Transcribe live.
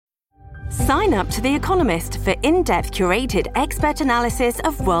Sign up to The Economist for in-depth curated expert analysis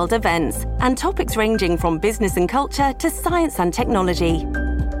of world events and topics ranging from business and culture to science and technology.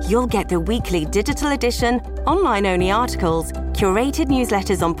 You'll get the weekly digital edition, online-only articles, curated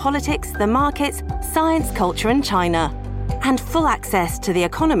newsletters on politics, the markets, science, culture and China, and full access to The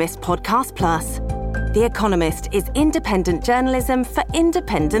Economist Podcast Plus. The Economist is independent journalism for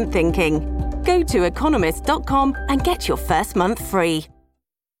independent thinking. Go to economist.com and get your first month free.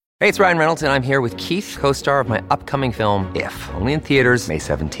 Hey, it's Ryan Reynolds, and I'm here with Keith, co-star of my upcoming film, If, only in theaters May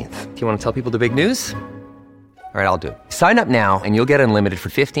 17th. Do you want to tell people the big news? All right, I'll do it. Sign up now and you'll get unlimited for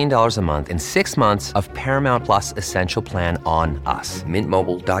 $15 a month and 6 months of Paramount Plus Essential Plan on us.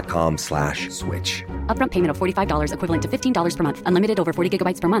 MintMobile.com/switch. Upfront payment of $45 equivalent to $15 per month. Unlimited over 40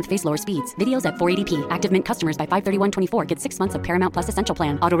 gigabytes per month. Face lower speeds. Videos at 480p. Active Mint customers by 531.24 get 6 months of Paramount Plus Essential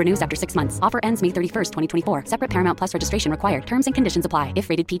Plan. Auto renews after 6 months. Offer ends May 31st, 2024. Separate Paramount Plus registration required. Terms and conditions apply if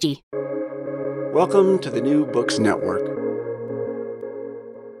rated PG. Welcome to the New Books Network.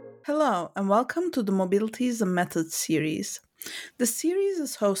 Hello, and welcome to the Mobilities and Methods series. The series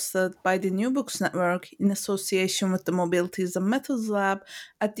is hosted by the New Books Network in association with the Mobilities and Methods Lab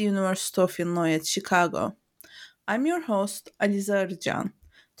at the University of Illinois at Chicago. I'm your host, Aliza Arıcan.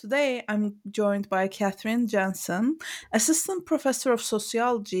 Today, I'm joined by Katherine Jensen, Assistant Professor of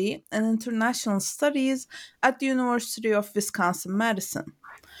Sociology and International Studies at the University of Wisconsin-Madison.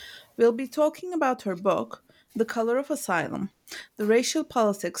 We'll be talking about her book, The Color of Asylum, The Racial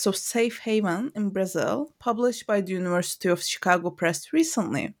Politics of Safe Haven in Brazil, published by the University of Chicago Press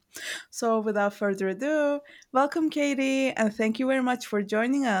recently. So without further ado, welcome Katie, and thank you very much for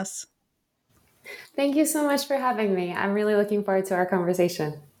joining us. Thank you so much for having me. I'm really looking forward to our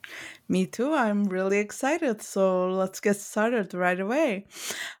conversation. Me too. I'm really excited. So let's get started right away.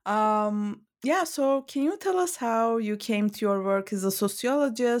 So can you tell us how you came to your work as a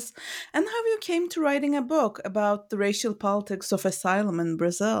sociologist and how you came to writing a book about the racial politics of asylum in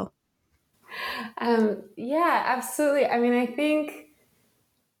Brazil? Absolutely. I mean, I think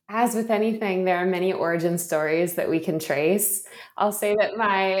as with anything, there are many origin stories that we can trace. I'll say that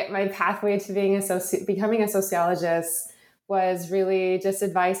my pathway to becoming a sociologist was really just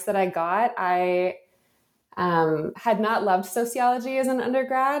advice that I got. I had not loved sociology as an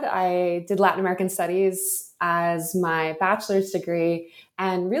undergrad. I did Latin American studies as my bachelor's degree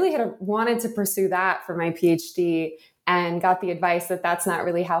and really had wanted to pursue that for my PhD, and got the advice that that's not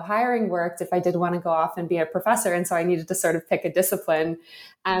really how hiring worked if I did want to go off and be a professor. And so I needed to sort of pick a discipline.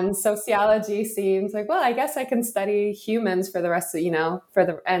 And sociology seems like, well, I guess I can study humans for the rest of,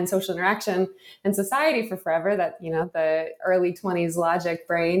 and social interaction and society for forever, that, the early 20s logic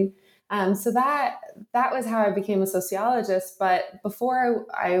brain. So that was how I became a sociologist. But before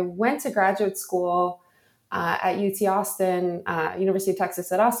I went to graduate school at UT Austin, University of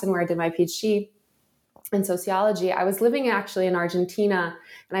Texas at Austin, where I did my PhD in sociology, I was living actually in Argentina,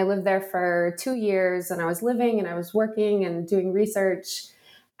 and I lived there for 2 years, and I was living and I was working and doing research.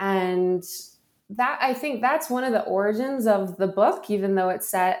 And that, I think that's one of the origins of the book, even though it's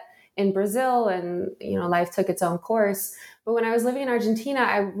set in Brazil and, life took its own course. But when I was living in Argentina,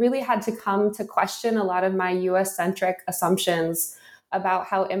 I really had to come to question a lot of my US-centric assumptions about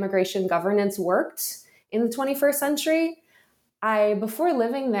how immigration governance worked in the 21st century. I, before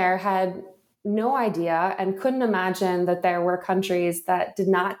living there, had no idea and couldn't imagine that there were countries that did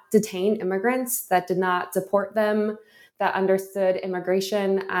not detain immigrants, that did not deport them, that understood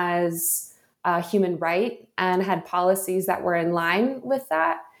immigration as a human right and had policies that were in line with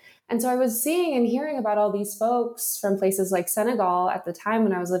that. And so I was seeing and hearing about all these folks from places like Senegal at the time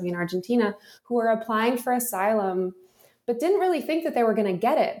when I was living in Argentina who were applying for asylum, but didn't really think that they were going to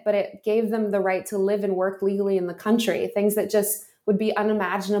get it. But it gave them the right to live and work legally in the country, things that just would be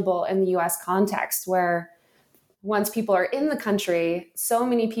unimaginable in the US context, where once people are in the country, so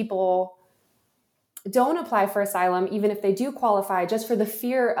many people don't apply for asylum, even if they do qualify, just for the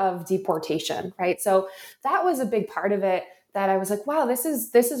fear of deportation, right? So that was a big part of it, that I was like, wow, this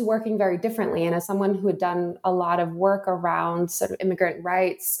is working very differently. And as someone who had done a lot of work around sort of immigrant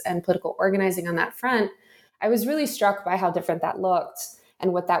rights and political organizing on that front, I was really struck by how different that looked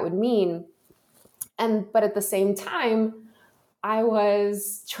and what that would mean. But at the same time, I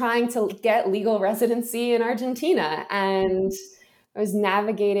was trying to get legal residency in Argentina, and I was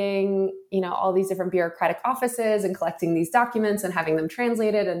navigating, all these different bureaucratic offices and collecting these documents and having them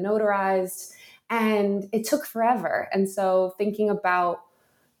translated and notarized. And it took forever. And so thinking about,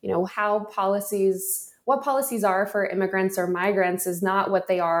 what policies are for immigrants or migrants is not what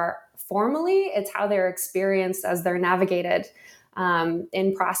they are formally, it's how they're experienced as they're navigated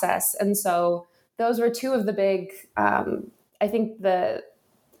in process. And so those were two of the big, I think the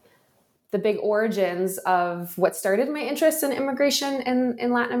the big origins of what started my interest in immigration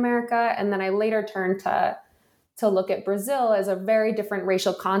in Latin America. And then I later turned to look at Brazil as a very different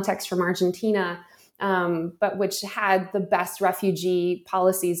racial context from Argentina, but which had the best refugee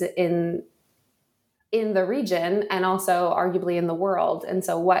policies in the region and also arguably in the world. And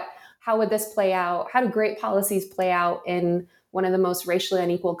so how would this play out? How do great policies play out in one of the most racially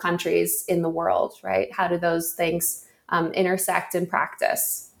unequal countries in the world, right? How do those things intersect in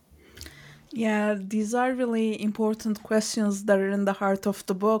practice? Yeah, these are really important questions that are in the heart of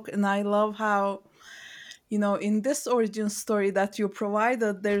the book. And I love how, in this origin story that you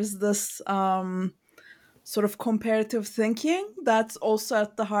provided, there's this sort of comparative thinking that's also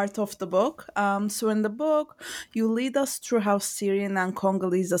at the heart of the book. So in the book, you lead us through how Syrian and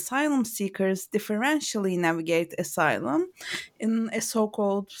Congolese asylum seekers differentially navigate asylum in a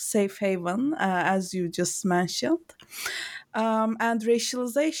so-called safe haven, as you just mentioned. And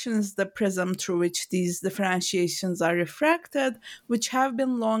racialization is the prism through which these differentiations are refracted, which have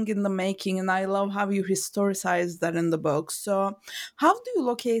been long in the making. And I love how you historicize that in the book. So, how do you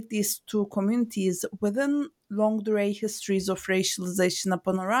locate these two communities within long durée histories of racialization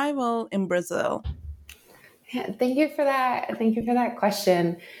upon arrival in Brazil? Yeah, thank you for that. Thank you for that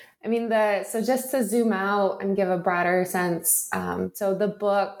question. I mean, so just to zoom out and give a broader sense. So the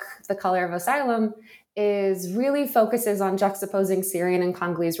book, The Color of Asylum, really focuses on juxtaposing Syrian and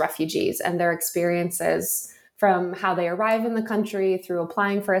Congolese refugees and their experiences from how they arrive in the country through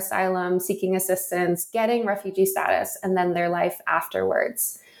applying for asylum, seeking assistance, getting refugee status, and then their life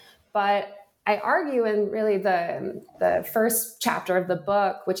afterwards. But I argue in really the first chapter of the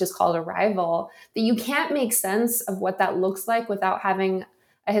book, which is called Arrival, that you can't make sense of what that looks like without having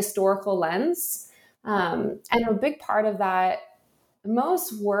a historical lens. And a big part of that,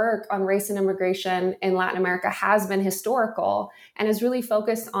 most work on race and immigration in Latin America has been historical and is really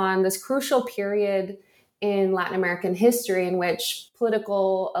focused on this crucial period in Latin American history in which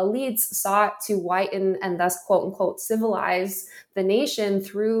political elites sought to whiten and thus, quote unquote, civilize the nation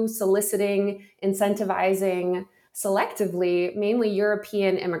through soliciting, incentivizing selectively, mainly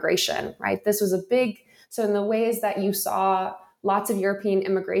European immigration, right? This was so in the ways that you saw lots of European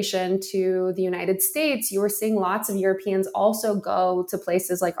immigration to the United States, you were seeing lots of Europeans also go to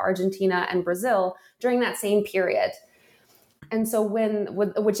places like Argentina and Brazil during that same period. And so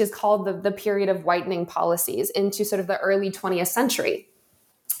which is called the period of whitening policies into sort of the early 20th century.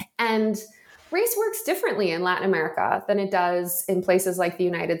 And race works differently in Latin America than it does in places like the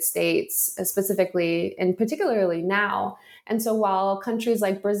United States, specifically and particularly now. And so while countries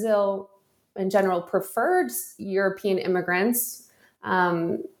like Brazil in general preferred European immigrants,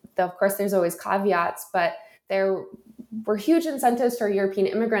 though of course there's always caveats, but there were huge incentives for European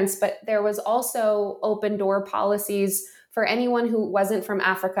immigrants, but there was also open door policies for anyone who wasn't from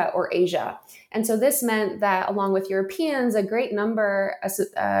Africa or Asia. And so this meant that along with Europeans, a great number of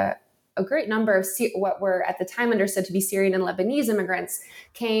what were at the time understood to be Syrian and Lebanese immigrants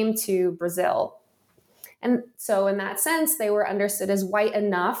came to Brazil. And so in that sense, they were understood as white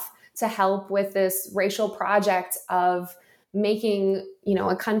enough to help with this racial project of making,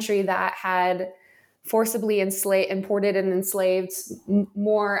 a country that had forcibly imported and enslaved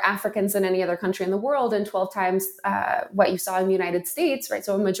more Africans than any other country in the world, and 12 times what you saw in the United States, right?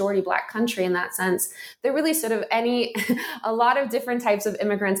 So a majority Black country in that sense. There really sort of a lot of different types of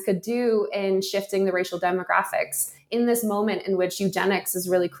immigrants could do in shifting the racial demographics in this moment in which eugenics is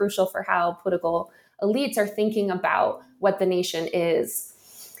really crucial for how political elites are thinking about what the nation is.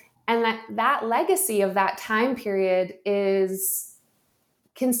 And that legacy of that time period is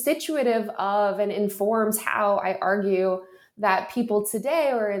constitutive of and informs how I argue that people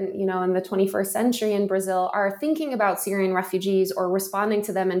today or in the 21st century in Brazil are thinking about Syrian refugees or responding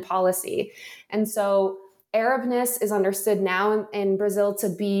to them in policy. And so Arabness is understood now in Brazil to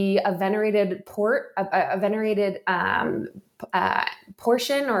be a venerated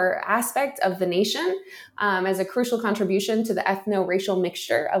portion or aspect of the nation as a crucial contribution to the ethno-racial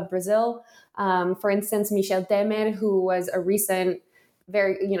mixture of Brazil. For instance, Michel Temer, who was a recent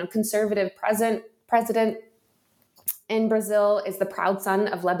very conservative president in Brazil, is the proud son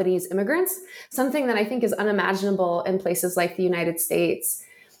of Lebanese immigrants, something that I think is unimaginable in places like the United States.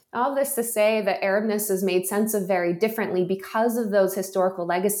 All this to say that Arabness is made sense of very differently because of those historical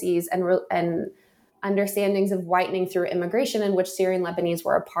legacies and understandings of whitening through immigration in which Syrian Lebanese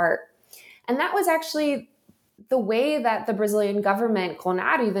were a part. And that was actually the way that the Brazilian government,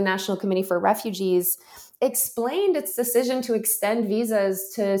 CONARE, the National Committee for Refugees, explained its decision to extend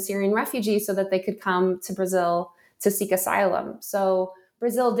visas to Syrian refugees so that they could come to Brazil to seek asylum. So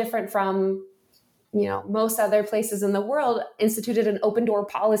Brazil, different from most other places in the world instituted an open door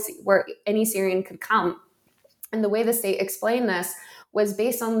policy where any Syrian could come. And the way the state explained this was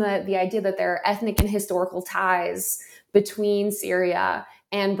based on the idea that there are ethnic and historical ties between Syria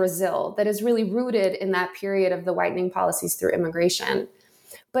and Brazil that is really rooted in that period of the whitening policies through immigration.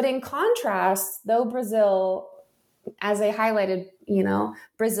 But in contrast, though Brazil, as I highlighted,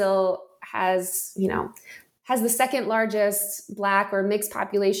 Brazil has the second largest Black or mixed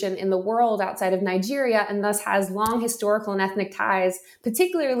population in the world outside of Nigeria, and thus has long historical and ethnic ties,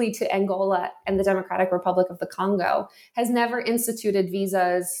 particularly to Angola and the Democratic Republic of the Congo, has never instituted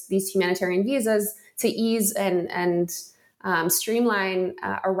visas, these humanitarian visas, to ease and streamline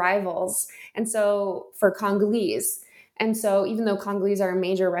arrivals. And so for Congolese. And so even though Congolese are a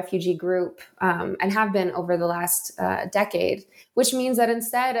major refugee group and have been over the last decade, which means that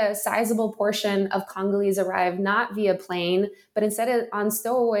instead a sizable portion of Congolese arrive not via plane, but instead on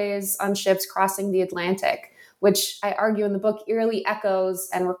stowaways on ships crossing the Atlantic, which I argue in the book eerily echoes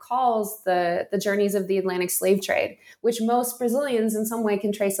and recalls the journeys of the Atlantic slave trade, which most Brazilians in some way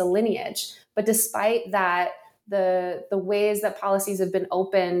can trace a lineage. But despite that, the ways that policies have been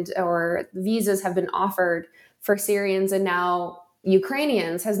opened or visas have been offered for Syrians and now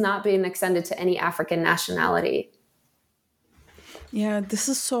Ukrainians has not been extended to any African nationality. Yeah, this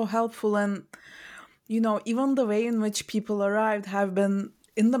is so helpful. And, even the way in which people arrived have been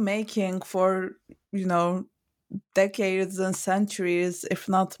in the making for, decades and centuries, if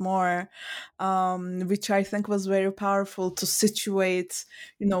not more, which I think was very powerful to situate,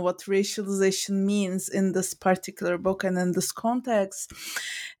 what racialization means in this particular book and in this context.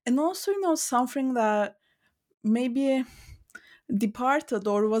 And also, something that maybe departed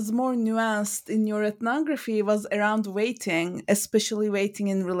or was more nuanced in your ethnography was around waiting, especially waiting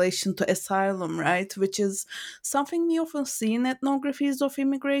in relation to asylum, right? Which is something we often see in ethnographies of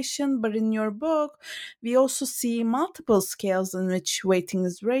immigration, but in your book, we also see multiple scales in which waiting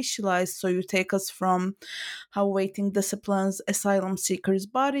is racialized. So you take us from how waiting disciplines asylum seekers'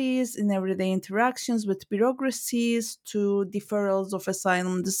 bodies in everyday interactions with bureaucracies to deferrals of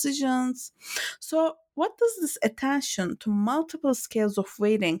asylum decisions. So what does this attention to multiple scales of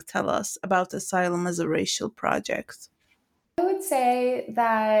waiting tell us about asylum as a racial project? I would say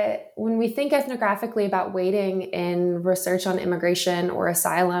that when we think ethnographically about waiting in research on immigration or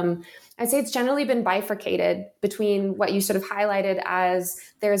asylum, I'd say it's generally been bifurcated between what you sort of highlighted as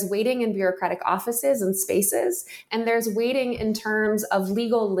there's waiting in bureaucratic offices and spaces, and there's waiting in terms of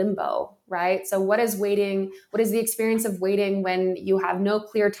legal limbo, right? So what is waiting? What is the experience of waiting when you have no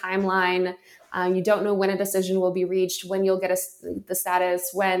clear timeline? You don't know when a decision will be reached, when you'll get the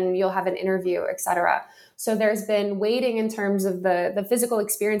status, when you'll have an interview, et cetera. So there's been waiting in terms of the physical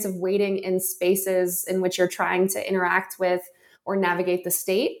experience of waiting in spaces in which you're trying to interact with or navigate the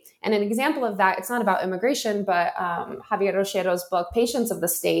state. And an example of that, it's not about immigration, but Javier Rochero's book, Patience of the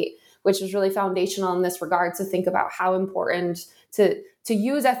State, which is really foundational in this regard to think about how important to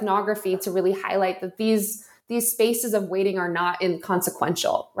use ethnography to really highlight that these spaces of waiting are not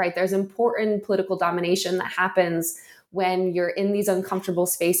inconsequential, right? There's important political domination that happens when you're in these uncomfortable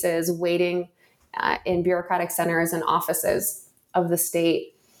spaces waiting in bureaucratic centers and offices of the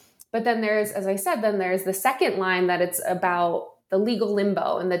state. But then there's, as I said, then there's the second line that it's about the legal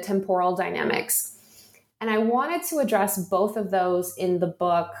limbo and the temporal dynamics. And I wanted to address both of those in the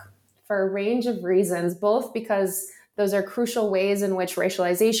book for a range of reasons, both because those are crucial ways in which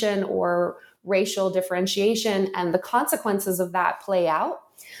racialization or racial differentiation and the consequences of that play out.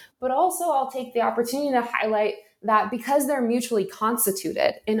 But also I'll take the opportunity to highlight that because they're mutually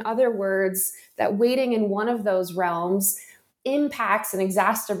constituted, in other words, that waiting in one of those realms impacts and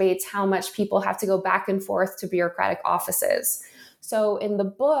exacerbates how much people have to go back and forth to bureaucratic offices. So in the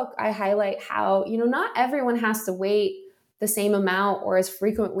book, I highlight how, not everyone has to wait the same amount or as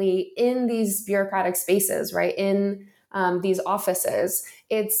frequently in these bureaucratic spaces, right? In these offices.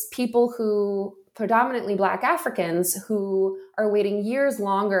 It's people who, predominantly Black Africans, who are waiting years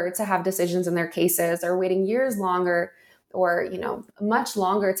longer to have decisions in their cases, or waiting years longer or, much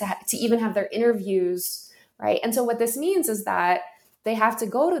longer to even have their interviews, right? And so what this means is that they have to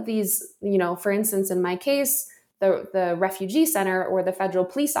go to these, for instance, in my case, the refugee center or the federal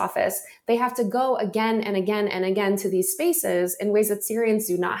police office, they have to go again and again and again to these spaces in ways that Syrians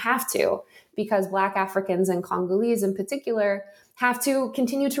do not have to, because Black Africans and Congolese in particular have to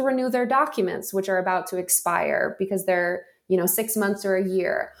continue to renew their documents, which are about to expire because they're, 6 months or a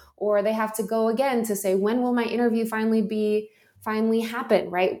year, or they have to go again to say, when will my interview finally happen,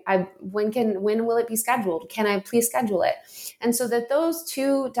 right? When will it be scheduled? Can I please schedule it? And so that those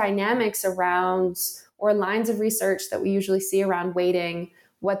two dynamics around, or lines of research that we usually see around waiting,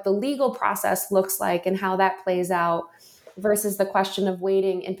 what the legal process looks like and how that plays out versus the question of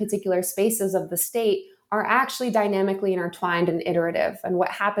waiting in particular spaces of the state are actually dynamically intertwined and iterative. And what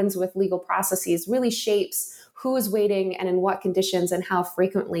happens with legal processes really shapes who is waiting and in what conditions and how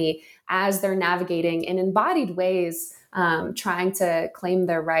frequently as they're navigating in embodied ways, trying to claim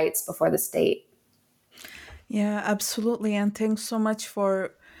their rights before the state. Yeah, absolutely. And thanks so much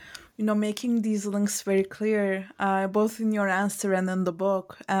for making these links very clear, both in your answer and in the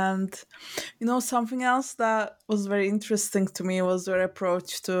book. And, something else that was very interesting to me was your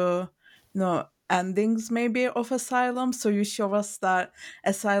approach to, endings maybe of Asylum. So you show us that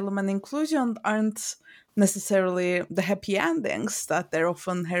Asylum and inclusion aren't necessarily the happy endings that they're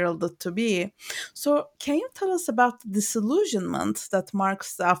often heralded to be. So can you tell us about the disillusionment that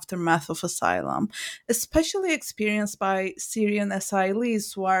marks the aftermath of Asylum, especially experienced by Syrian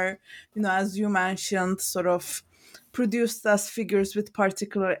asylees who are, as you mentioned, sort of produced as figures with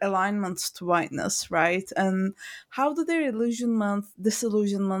particular alignments to whiteness, right? And how do their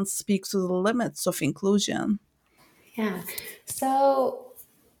disillusionment speak to the limits of inclusion? Yeah. So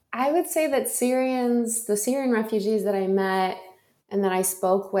I would say that the Syrian refugees that I met and that I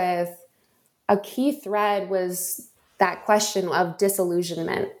spoke with, a key thread was that question of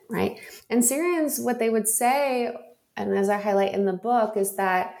disillusionment, right? And Syrians, what they would say, and as I highlight in the book, is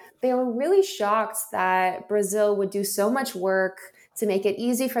that they were really shocked that Brazil would do so much work to make it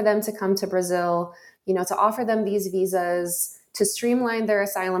easy for them to come to Brazil, to offer them these visas, to streamline their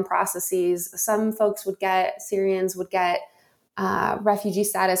asylum processes. Syrians would get refugee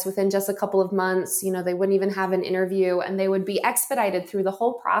status within just a couple of months. They wouldn't even have an interview and they would be expedited through the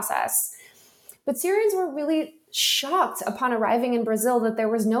whole process. But Syrians were really shocked upon arriving in Brazil that there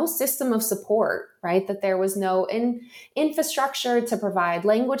was no system of support, right? That there was no infrastructure to provide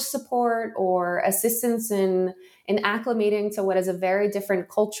language support or assistance in acclimating to what is a very different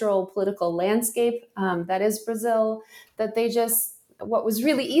cultural, political landscape that is Brazil, that what was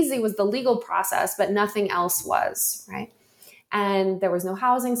really easy was the legal process, but nothing else was, right? And there was no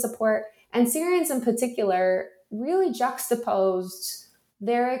housing support. And Syrians in particular really juxtaposed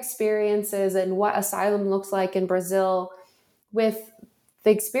their experiences and what asylum looks like in Brazil with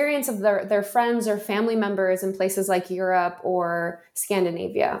the experience of their friends or family members in places like Europe or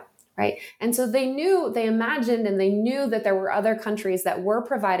Scandinavia, right? And so they imagined and they knew that there were other countries that were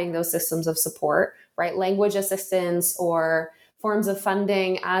providing those systems of support, right? Language assistance or forms of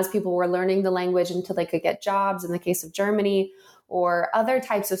funding as people were learning the language until they could get jobs in the case of Germany, or other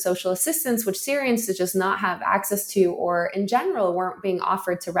types of social assistance, which Syrians did just not have access to, or in general weren't being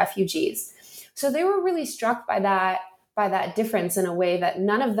offered to refugees. So they were really struck by that difference in a way that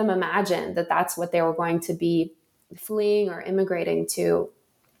none of them imagined that that's what they were going to be fleeing or immigrating to.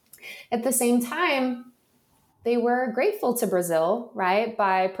 At the same time, they were grateful to Brazil, right,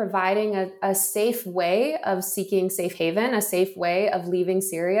 by providing a safe way of seeking safe haven, a safe way of leaving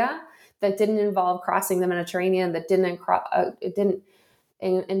Syria that didn't involve crossing the Mediterranean, that didn't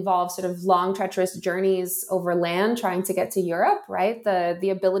involve sort of long, treacherous journeys over land trying to get to Europe, right? The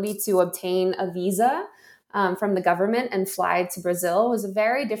ability to obtain a visa from the government and fly to Brazil was a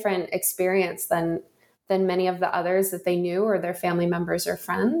very different experience than many of the others that they knew or their family members or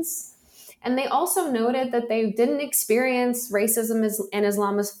friends. And they also noted that they didn't experience racism and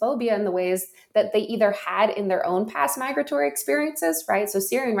Islamophobia in the ways that they either had in their own past migratory experiences, right? So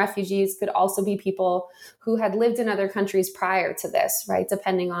Syrian refugees could also be people who had lived in other countries prior to this, right?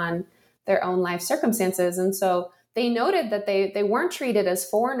 Depending on their own life circumstances. And so they noted that they weren't treated as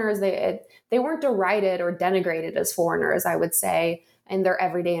foreigners. They weren't derided or denigrated as foreigners, I would say, in their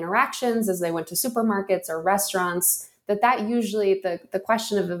everyday interactions as they went to supermarkets or restaurants. That usually the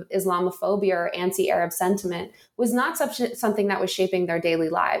question of Islamophobia or anti-Arab sentiment was not something that was shaping their daily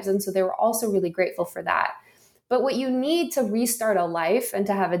lives. And so they were also really grateful for that. But what you need to restart a life and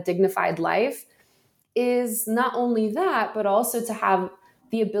to have a dignified life is not only that, but also to have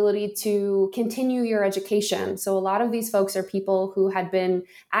the ability to continue your education. So a lot of these folks are people who had been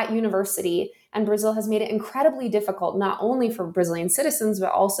at university, and Brazil has made it incredibly difficult, not only for Brazilian citizens,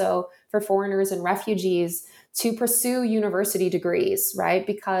 but also for foreigners and refugees to pursue university degrees, right?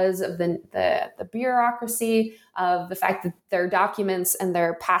 Because of the bureaucracy, of the fact that their documents and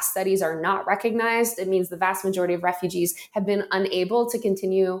their past studies are not recognized. It means the vast majority of refugees have been unable to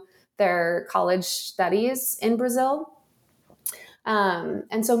continue their college studies in Brazil.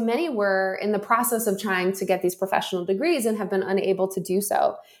 And so many were in the process of trying to get these professional degrees and have been unable to do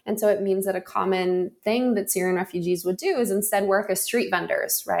so. And so it means that a common thing that Syrian refugees would do is instead work as street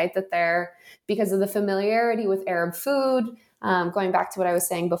vendors, right? That they're, because of the familiarity with Arab food, going back to what I was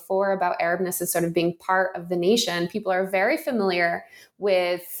saying before about Arabness as sort of being part of the nation, people are very familiar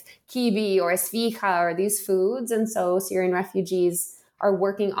with kibi or esfika or these foods. And so Syrian refugees are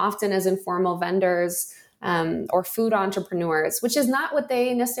working often as informal vendors or food entrepreneurs, which is not what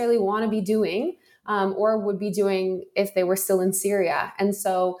they necessarily want to be doing or would be doing if they were still in Syria. And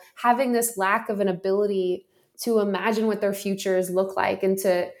so having this lack of an ability to imagine what their futures look like and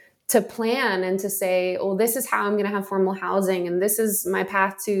to plan and to say, oh, this is how I'm going to have formal housing. And this is my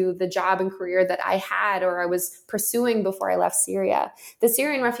path to the job and career that I had or I was pursuing before I left Syria. The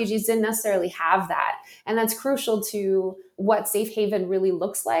Syrian refugees didn't necessarily have that. And that's crucial to what safe haven really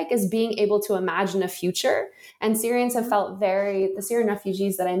looks like, is being able to imagine a future. And Syrians have felt the Syrian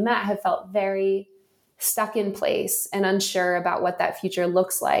refugees that I met have felt very stuck in place and unsure about what that future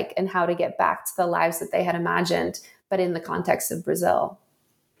looks like and how to get back to the lives that they had imagined, but in the context of Brazil.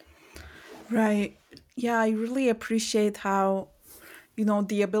 Right. Yeah, I really appreciate how,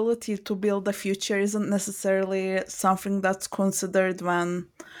 the ability to build a future isn't necessarily something that's considered when,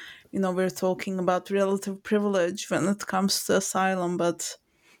 we're talking about relative privilege when it comes to asylum. But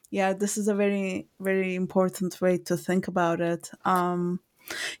yeah, this is a very, very important way to think about it.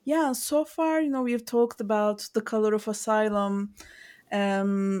 Yeah, so far, we've talked about the color of asylum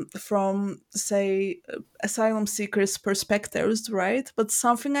from, say, asylum seekers' perspectives, right? But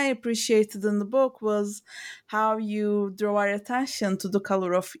something I appreciated in the book was how you draw our attention to the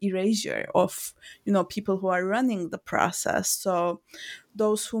color of erasure of, people who are running the process. So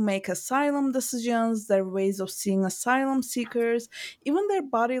those who make asylum decisions, their ways of seeing asylum seekers, even their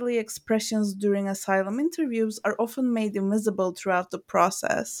bodily expressions during asylum interviews are often made invisible throughout the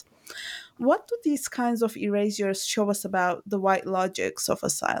process. What do these kinds of erasures show us about the white logics of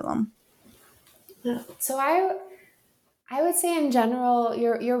asylum? So I would say in general,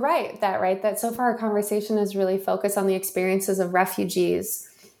 you're right, that so far our conversation is really focused on the experiences of refugees.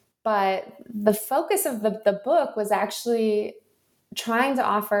 But the focus of the book was actually trying to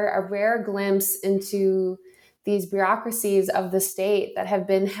offer a rare glimpse into these bureaucracies of the state that have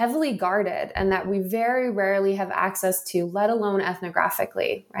been heavily guarded and that we very rarely have access to, let alone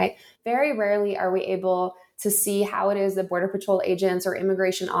ethnographically, right? Very rarely are we able to see how it is that Border Patrol agents or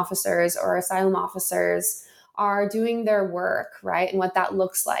immigration officers or asylum officers are doing their work, right? And what that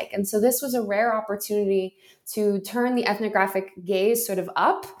looks like. And so this was a rare opportunity to turn the ethnographic gaze sort of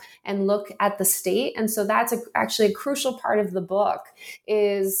up and look at the state. And so that's actually a crucial part of the book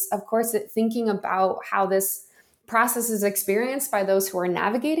is, of course, thinking about how this process is experienced by those who are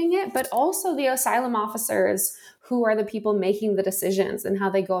navigating it, but also the asylum officers who are the people making the decisions and how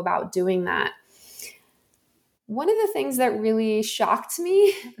they go about doing that. One of the things that really shocked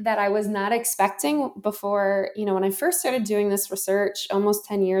me that I was not expecting before, when I first started doing this research almost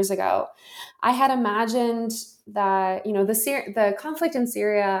 10 years ago, I had imagined that, the conflict in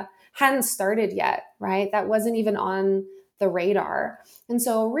Syria hadn't started yet, right? That wasn't even on the radar. And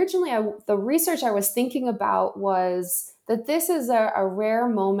so originally the research I was thinking about was that this is a rare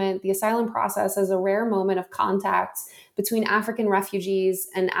moment, the asylum process is a rare moment of contact between African refugees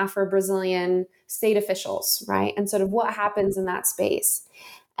and Afro-Brazilian state officials, right? And sort of what happens in that space.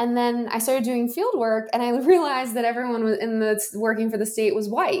 And then I started doing field work and I realized that everyone working for the state was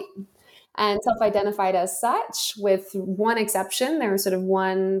white and self-identified as such, with one exception. There was sort of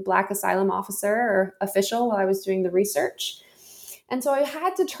one Black asylum officer or official while I was doing the research. And so I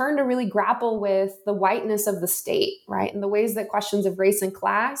had to turn to really grapple with the whiteness of the state, right? And the ways that questions of race and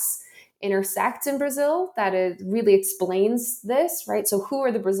class intersect in Brazil, that it really explains this, right? So who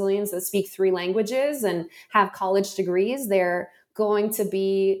are the Brazilians that speak 3 languages and have college degrees? They're going to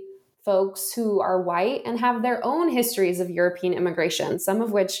be folks who are white and have their own histories of European immigration, some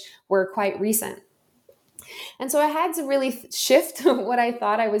of which were quite recent. And so I had to really shift what I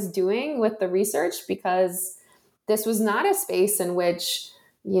thought I was doing with the research, because this was not a space in which,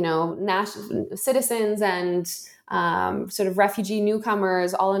 citizens and sort of refugee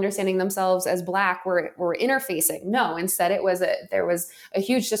newcomers all understanding themselves as Black were interfacing. No, instead there was a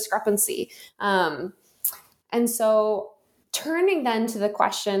huge discrepancy. And so turning then to the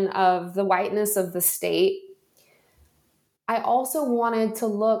question of the whiteness of the state, I also wanted to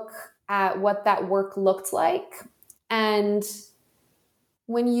look at what that work looked like. And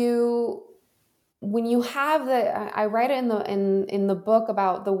when you when you have I write it in the book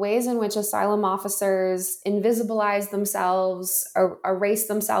about the ways in which asylum officers invisibilize themselves or erase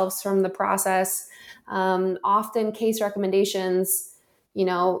themselves from the process. Often case recommendations,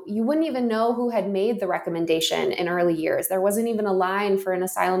 you wouldn't even know who had made the recommendation in early years. There wasn't even a line for an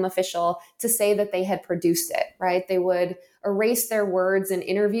asylum official to say that they had produced it, right? They would erase their words in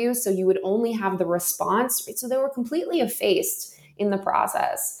interviews, so you would only have the response, right? So they were completely effaced in the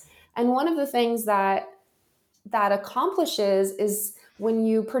process. And one of the things that accomplishes is when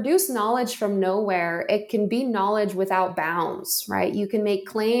you produce knowledge from nowhere, it can be knowledge without bounds, right? You can make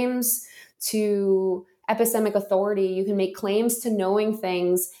claims to epistemic authority. You can make claims to knowing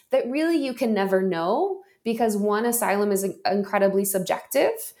things that really you can never know, because one, asylum is incredibly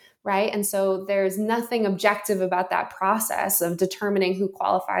subjective, right? And so there's nothing objective about that process of determining who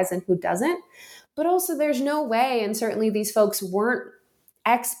qualifies and who doesn't. But also there's no way, and certainly these folks weren't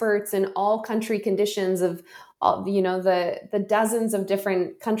experts in all country conditions of all, the dozens of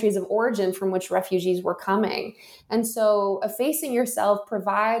different countries of origin from which refugees were coming. And so effacing yourself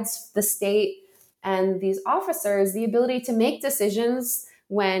provides the state and these officers the ability to make decisions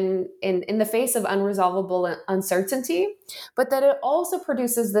when in the face of unresolvable uncertainty, but that it also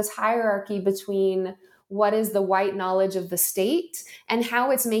produces this hierarchy between what is the white knowledge of the state and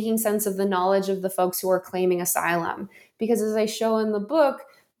how it's making sense of the knowledge of the folks who are claiming asylum. Because as I show in the book,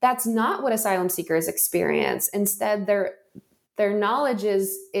 that's not what asylum seekers experience. Instead, their knowledge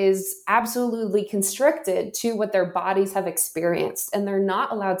is absolutely constricted to what their bodies have experienced, and they're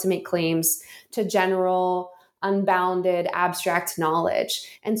not allowed to make claims to general, unbounded, abstract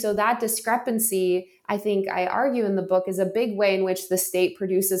knowledge. And so that discrepancy, I think I argue in the book, is a big way in which the state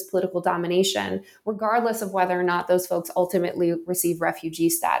produces political domination, regardless of whether or not those folks ultimately receive refugee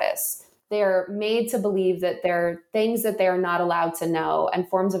status. They're made to believe that there are things that they are not allowed to know and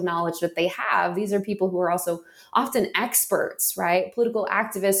forms of knowledge that they have. These are people who are also often experts, right? Political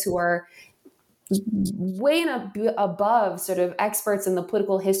activists who are way above sort of experts in the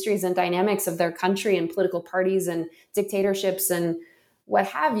political histories and dynamics of their country and political parties and dictatorships and what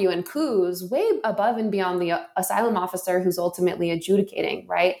have you, and coups, way above and beyond the asylum officer who's ultimately adjudicating,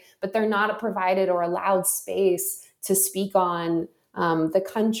 right? But they're not provided or allowed space to speak on the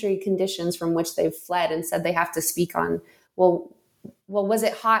country conditions from which they've fled. And said they have to speak on, well, was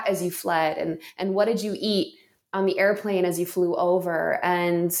it hot as you fled? And what did you eat on the airplane as you flew over?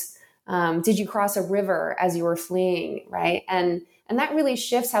 And did you cross a river as you were fleeing, right? And that really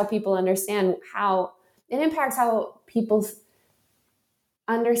shifts how people understand, how it impacts how people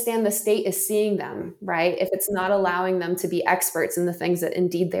understand the state is seeing them, right? If it's not allowing them to be experts in the things that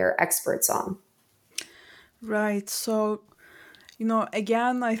indeed they're experts on. Right. So,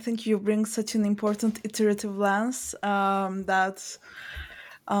 again, I think you bring such an important iterative lens that,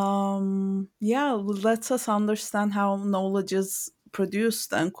 lets us understand how knowledge is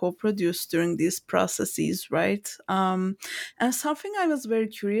produced and co-produced during these processes, right? And something I was very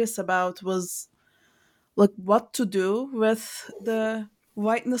curious about was like what to do with the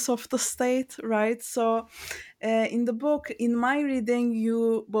whiteness of the state, right? So in the book, in my reading,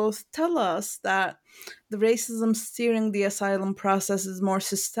 you both tell us that the racism steering the asylum process is more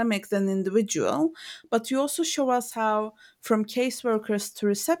systemic than individual, but you also show us how, from caseworkers to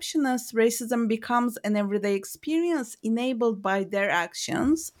receptionists, racism becomes an everyday experience enabled by their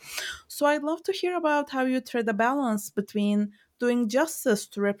actions. So I'd love to hear about how you tread a balance between doing justice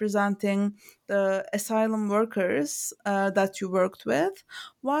to representing the asylum workers that you worked with,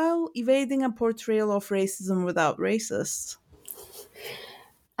 while evading a portrayal of racism without racists.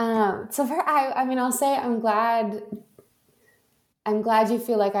 I'll say I'm glad you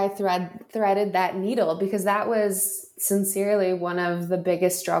feel like I threaded that needle, because that was sincerely one of the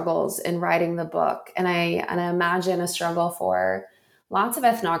biggest struggles in writing the book. And I imagine a struggle for lots of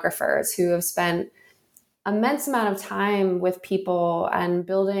ethnographers who have spent immense amount of time with people and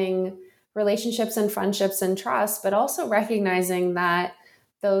building relationships and friendships and trust, but also recognizing that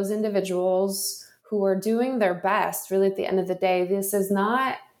those individuals who are doing their best, really at the end of the day, this was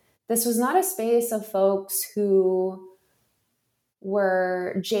not a space of folks who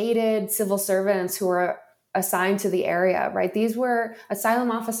were jaded civil servants who were assigned to the area, right? These were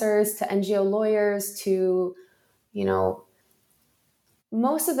asylum officers to NGO lawyers to,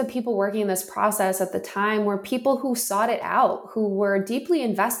 most of the people working in this process at the time were people who sought it out, who were deeply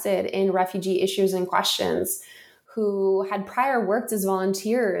invested in refugee issues and questions, who had prior worked as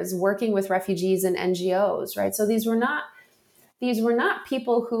volunteers working with refugees and NGOs, right? So these were not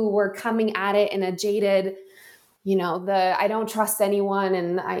people who were coming at it in a jaded, I don't trust anyone,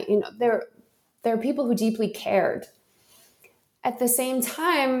 and they're people who deeply cared. At the same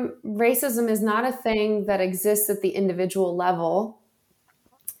time, racism is not a thing that exists at the individual level.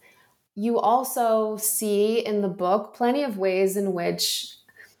 You also see in the book plenty of ways in which,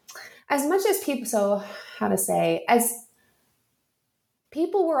 as much as people, as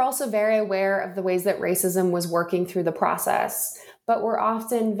people were also very aware of the ways that racism was working through the process, but were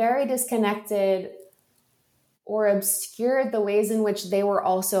often very disconnected or obscured the ways in which they were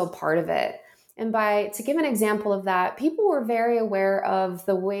also a part of it. And to give an example of that, people were very aware of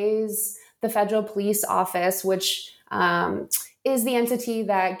the ways the Federal Police Office, which is the entity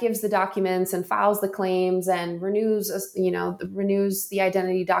that gives the documents and files the claims and renews the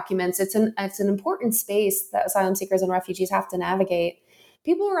identity documents. It's an important space that asylum seekers and refugees have to navigate.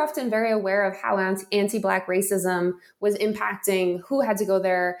 People were often very aware of how anti-Black racism was impacting who had to go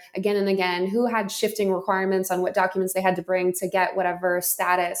there again and again, who had shifting requirements on what documents they had to bring to get whatever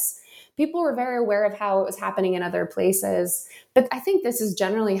status. People were very aware of how it was happening in other places. But I think this is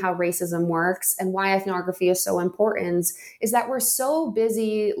generally how racism works, and why ethnography is so important is that we're so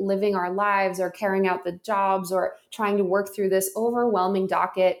busy living our lives or carrying out the jobs or trying to work through this overwhelming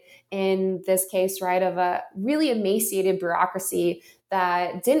docket, in this case, right, of a really emaciated bureaucracy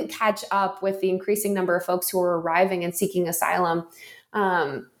that didn't catch up with the increasing number of folks who were arriving and seeking asylum.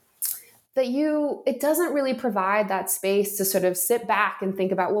 It doesn't really provide that space to sort of sit back and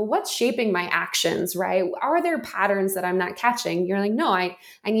think about, well, what's shaping my actions, right? Are there patterns that I'm not catching? You're like, no, I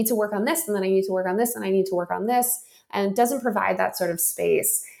need to work on this, and then I need to work on this, and I need to work on this. And it doesn't provide that sort of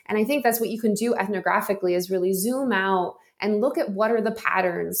space. And I think that's what you can do ethnographically, is really zoom out and look at what are the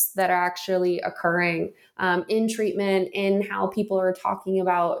patterns that are actually occurring in treatment, in how people are talking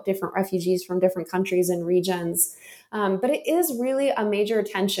about different refugees from different countries and regions. But it is really a major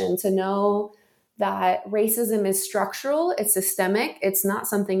attention to know that racism is structural, it's systemic, it's not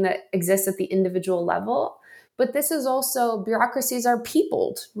something that exists at the individual level. But this is also, bureaucracies are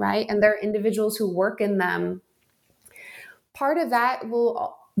peopled, right? And there are individuals who work in them. Part of that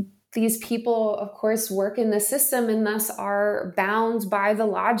these people, of course, work in the system and thus are bound by the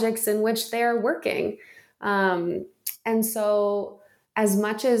logics in which they're working. And so as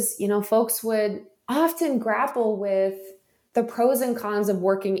much as, folks would often grapple with the pros and cons of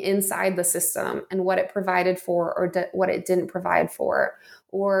working inside the system and what it provided for or what it didn't provide for,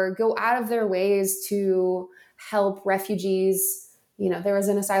 or go out of their ways to help refugees. There was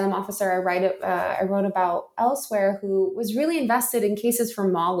an asylum officer I wrote about elsewhere who was really invested in cases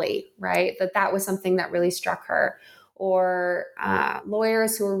from Mali, right? That was something that really struck her. Or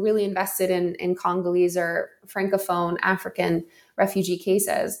lawyers who were really invested in Congolese or Francophone African refugee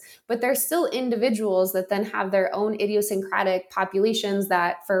cases. But they're still individuals that then have their own idiosyncratic populations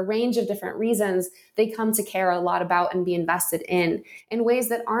that, for a range of different reasons, they come to care a lot about and be invested in ways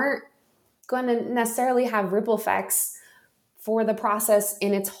that aren't going to necessarily have ripple effects for the process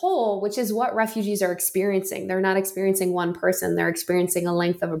in its whole, which is what refugees are experiencing. They're not experiencing one person, they're experiencing a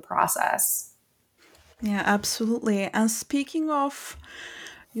length of a process. Yeah, absolutely. And speaking of,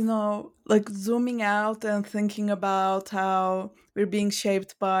 zooming out and thinking about how we're being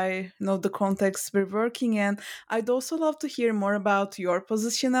shaped by, the context we're working in, I'd also love to hear more about your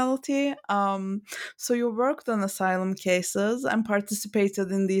positionality. So you worked on asylum cases and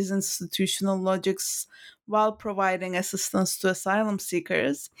participated in these institutional logics while providing assistance to asylum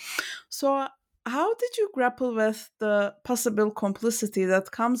seekers. So how did you grapple with the possible complicity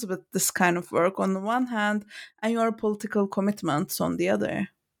that comes with this kind of work on the one hand and your political commitments on the other?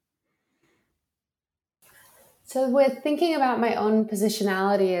 So with thinking about my own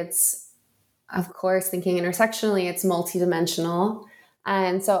positionality, it's, of course, thinking intersectionally, it's multidimensional.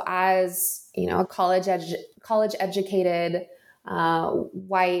 And so as, a college-educated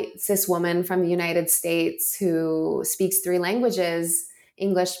white cis woman from the United States who speaks 3 languages,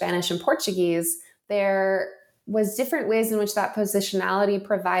 English, Spanish, and Portuguese, there was different ways in which that positionality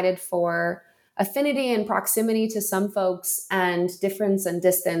provided for affinity and proximity to some folks and difference and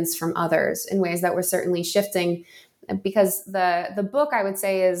distance from others in ways that were certainly shifting. Because the book, I would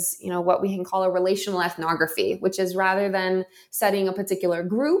say, is, what we can call a relational ethnography, which is, rather than studying a particular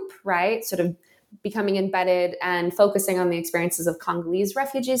group, right, sort of becoming embedded and focusing on the experiences of Congolese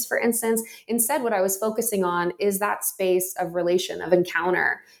refugees, for instance. Instead, what I was focusing on is that space of relation, of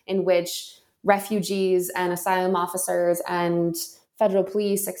encounter, in which refugees and asylum officers and federal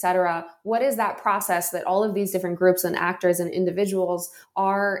police, et cetera, what is that process that all of these different groups and actors and individuals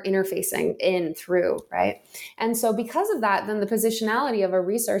are interfacing through, right? And so because of that, then the positionality of a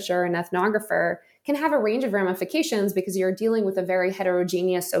researcher and ethnographer can have a range of ramifications, because you're dealing with a very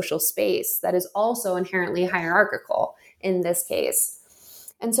heterogeneous social space that is also inherently hierarchical in this case.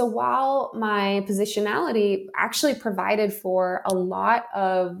 And so while my positionality actually provided for a lot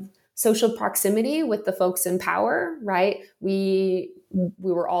of social proximity with the folks in power, right? We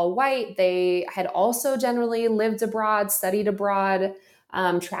were all white. They had also generally lived abroad, studied abroad,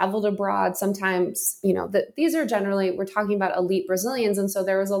 traveled abroad. Sometimes, these are generally, we're talking about elite Brazilians. And so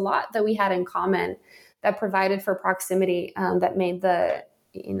there was a lot that we had in common that provided for proximity, that made that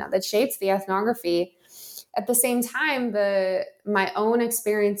shaped the ethnography. At the same time, my own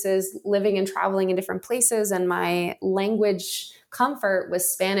experiences living and traveling in different places and my language comfort with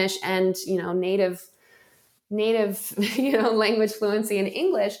Spanish and, native, language fluency in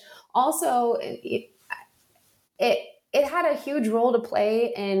English. Also, it had a huge role to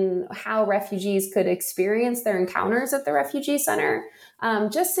play in how refugees could experience their encounters at the refugee center.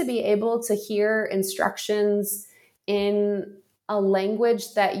 Just to be able to hear instructions in a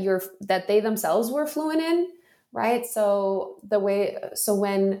language that they themselves were fluent in, right? So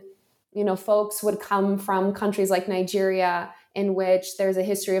when, folks would come from countries like Nigeria, in which there's a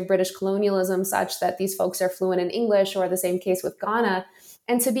history of British colonialism such that these folks are fluent in English, or the same case with Ghana,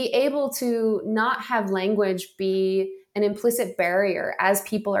 and to be able to not have language be an implicit barrier as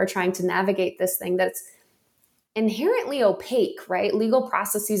people are trying to navigate this thing that's inherently opaque, right? Legal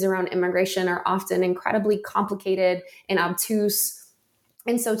processes around immigration are often incredibly complicated and obtuse.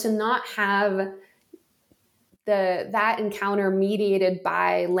 And so to not have that encounter mediated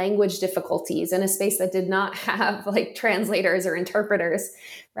by language difficulties in a space that did not have like translators or interpreters,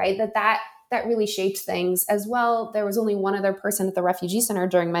 right? That really shaped things as well. There was only one other person at the refugee center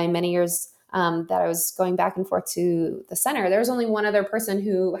during my many years that I was going back and forth to the center. There was only one other person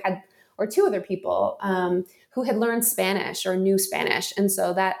or two other people who had learned Spanish or knew Spanish. And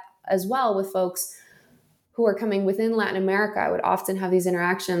so that as well with folks who are coming within Latin America, I would often have these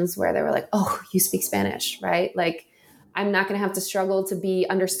interactions where they were like, oh, you speak Spanish, right? Like, I'm not going to have to struggle to be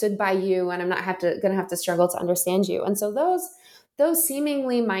understood by you, and I'm not going to have to struggle to understand you. And so those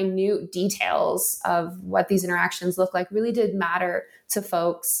seemingly minute details of what these interactions look like really did matter to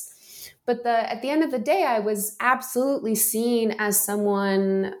folks. But at the end of the day, I was absolutely seen as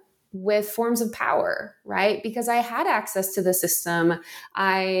someone with forms of power, right? Because I had access to the system.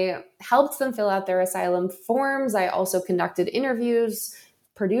 I helped them fill out their asylum forms. I also conducted interviews,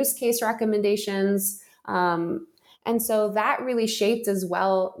 produced case recommendations. And so that really shaped as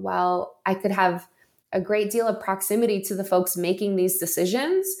well, while I could have a great deal of proximity to the folks making these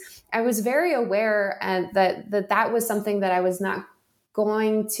decisions, I was very aware that was something that I was not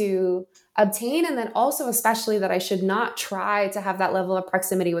going to obtain. And then also, especially, that I should not try to have that level of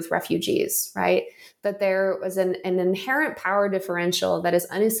proximity with refugees, right? That there was an inherent power differential that is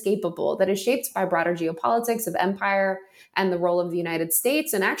unescapable, that is shaped by broader geopolitics of empire and the role of the United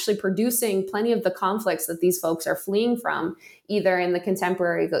States, and actually producing plenty of the conflicts that these folks are fleeing from, either in the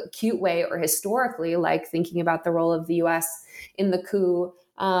contemporary acute way or historically, like thinking about the role of the US in the coup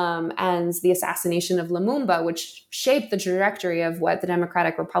and the assassination of Lumumba, which shaped the trajectory of what the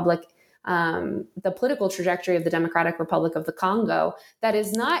Democratic Republic, the political trajectory of the Democratic Republic of the Congo. That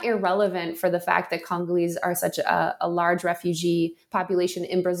is not irrelevant for the fact that Congolese are such a large refugee population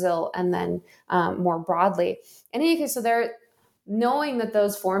in Brazil, and then more broadly. In any case, so they're knowing that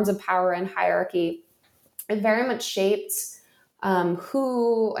those forms of power and hierarchy, it very much shaped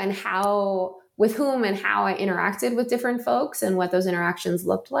who and how, with whom and how I interacted with different folks and what those interactions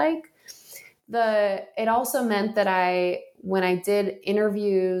looked like. It also meant that when I did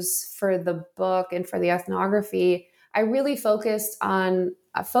interviews for the book and for the ethnography, I really focused on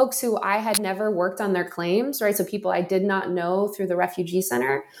folks who I had never worked on their claims, right? So people I did not know through the refugee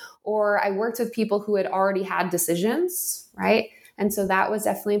center, or I worked with people who had already had decisions, right? And so that was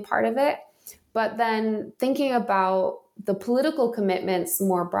definitely part of it. But then thinking about the political commitments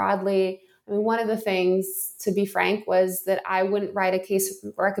more broadly, I mean, one of the things, to be frank, was that I wouldn't write a case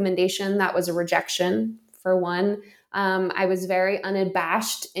recommendation that was a rejection, for one. I was very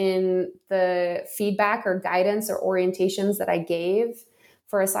unabashed in the feedback or guidance or orientations that I gave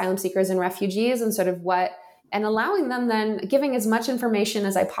for asylum seekers and refugees, and and allowing them, then giving as much information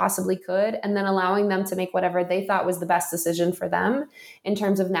as I possibly could, and then allowing them to make whatever they thought was the best decision for them in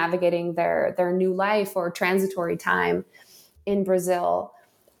terms of navigating their new life or transitory time in Brazil.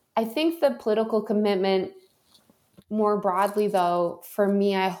 I think the political commitment more broadly, though, for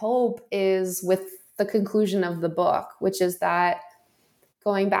me, I hope, is with the conclusion of the book, which is that,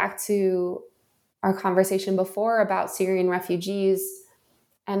 going back to our conversation before about Syrian refugees,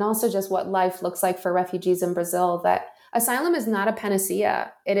 and also just what life looks like for refugees in Brazil, that asylum is not a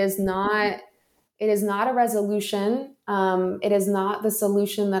panacea. It is not a resolution. It is not the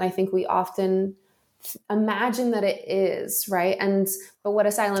solution that I think we often imagine that it is, right? But what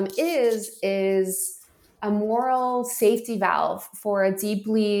asylum is a moral safety valve for a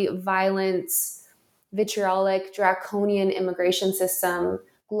deeply violent, vitriolic, draconian immigration system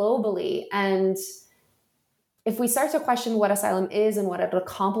globally. And if we start to question what asylum is and what it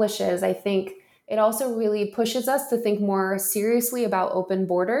accomplishes, I think it also really pushes us to think more seriously about open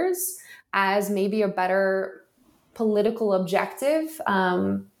borders as maybe a better political objective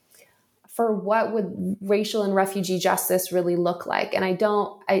for what would racial and refugee justice really look like. And I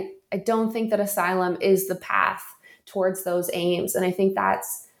don't think that asylum is the path towards those aims. And I think I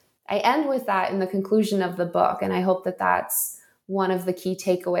end with that in the conclusion of the book. And I hope that that's one of the key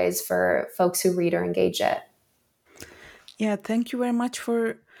takeaways for folks who read or engage it. Yeah, thank you very much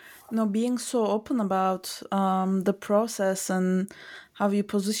for being so open about the process and how you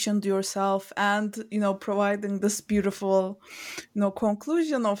positioned yourself, and providing this beautiful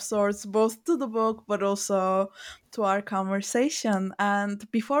conclusion of sorts, both to the book but also to our conversation. And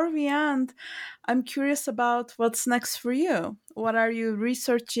before we end, I'm curious about what's next for you. What are you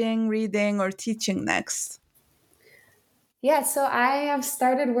researching, reading, or teaching next? Yeah, so I have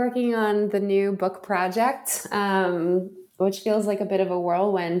started working on the new book project, which feels like a bit of a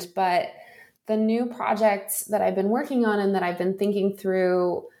whirlwind, but the new project that I've been working on and that I've been thinking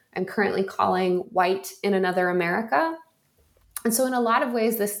through, I'm currently calling White in Another America. And so in a lot of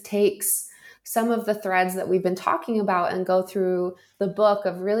ways, this takes some of the threads that we've been talking about and go through the book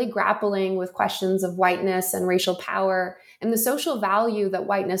of really grappling with questions of whiteness and racial power and the social value that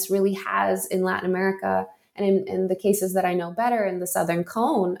whiteness really has in Latin America. And in the cases that I know better, in the southern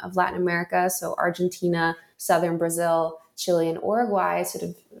cone of Latin America, so Argentina, southern Brazil, Chile, and Uruguay, sort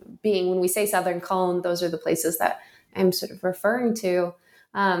of being, when we say southern cone, those are the places that I'm sort of referring to.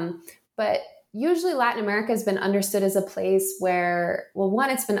 But usually Latin America has been understood as a place where, well, one,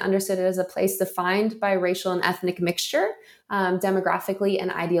 it's been understood as a place defined by racial and ethnic mixture, demographically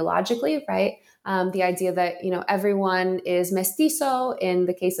and ideologically, right? The idea that, everyone is mestizo in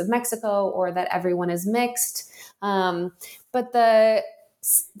the case of Mexico, or that everyone is mixed. But the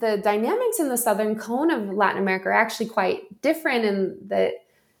dynamics in the southern cone of Latin America are actually quite different, in that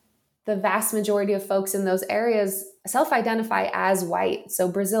the vast majority of folks in those areas self-identify as white. So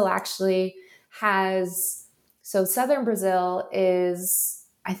Brazil actually southern Brazil is,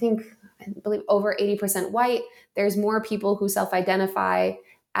 I believe over 80% white. There's more people who self-identify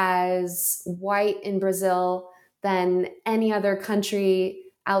as white in Brazil than any other country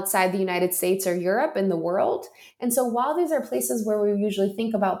outside the United States or Europe in the world. And so while these are places where we usually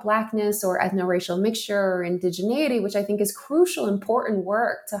think about Blackness or ethno-racial mixture or indigeneity, which I think is crucial, important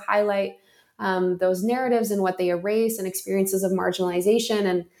work to highlight those narratives and what they erase, and experiences of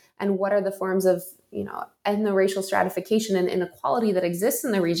marginalization, and what are the forms of ethno-racial stratification and inequality that exists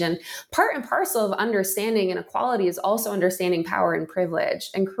in the region. Part and parcel of understanding inequality is also understanding power and privilege.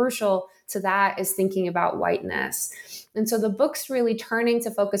 And crucial to that is thinking about whiteness. And so the book's really turning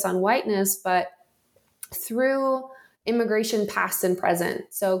to focus on whiteness, but through immigration past and present.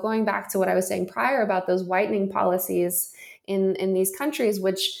 So going back to what I was saying prior about those whitening policies in these countries,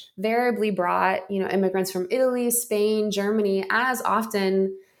 which variably brought, immigrants from Italy, Spain, Germany, as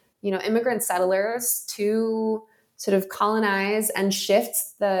often immigrant settlers to sort of colonize and shift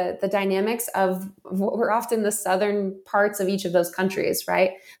the dynamics of what were often the southern parts of each of those countries,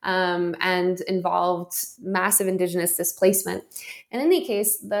 right? And involved massive indigenous displacement. In any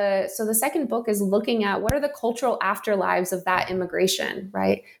case, the second book is looking at what are the cultural afterlives of that immigration,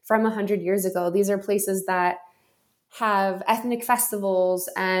 right? From 100 years ago. These are places that have ethnic festivals,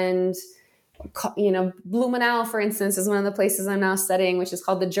 and Blumenau, for instance, is one of the places I'm now studying, which is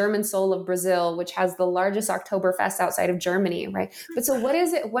called the German Soul of Brazil, which has the largest Oktoberfest outside of Germany, right? But so what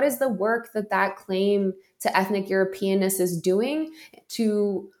is it? What is the work that claim to ethnic Europeanness is doing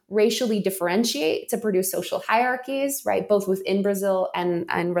to racially differentiate, to produce social hierarchies, right? Both within Brazil and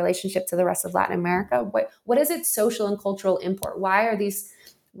in relationship to the rest of Latin America. What is its social and cultural import? Why are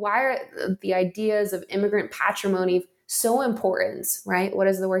the ideas of immigrant patrimony so important, right? What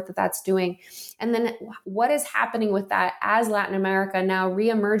is the work that's doing? And then what is happening with that as Latin America now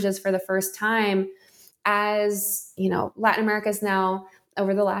reemerges for the first time, as, Latin America is now,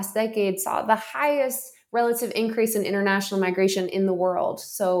 over the last decade, saw the highest relative increase in international migration in the world.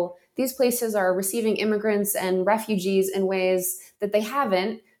 So these places are receiving immigrants and refugees in ways that they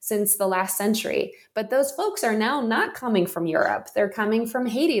haven't since the last century. But those folks are now not coming from Europe. They're coming from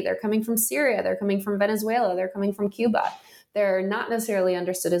Haiti. They're coming from Syria. They're coming from Venezuela. They're coming from Cuba. They're not necessarily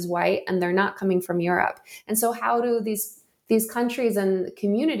understood as white, and they're not coming from Europe. And so how do these countries and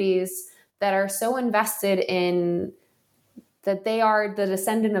communities that are so invested in that they are the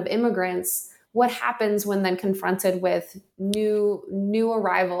descendant of immigrants, what happens when then confronted with new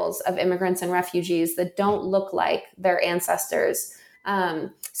arrivals of immigrants and refugees that don't look like their ancestors.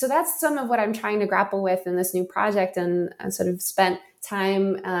 So that's some of what I'm trying to grapple with in this new project, and I sort of spent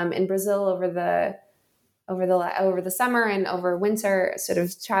time in Brazil over the summer and over winter, sort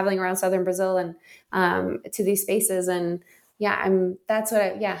of traveling around southern Brazil and to these spaces. And that's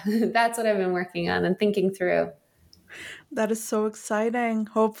what that's what I've been working on and thinking through. That is so exciting.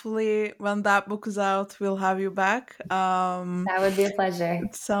 Hopefully, when that book is out, we'll have you back. That would be a pleasure.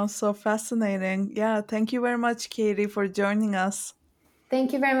 It sounds so fascinating. Yeah, thank you very much, Katie, for joining us.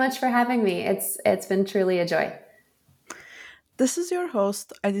 Thank you very much for having me. It's been truly a joy. This is your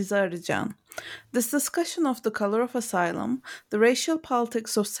host, Aliza Arıcan. This discussion of The Color of Asylum, The Racial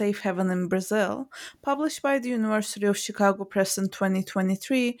Politics of Safe Haven in Brazil, published by the University of Chicago Press in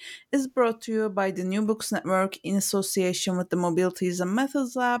 2023, is brought to you by the New Books Network in association with the Mobilities and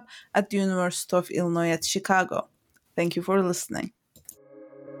Methods Lab at the University of Illinois at Chicago. Thank you for listening.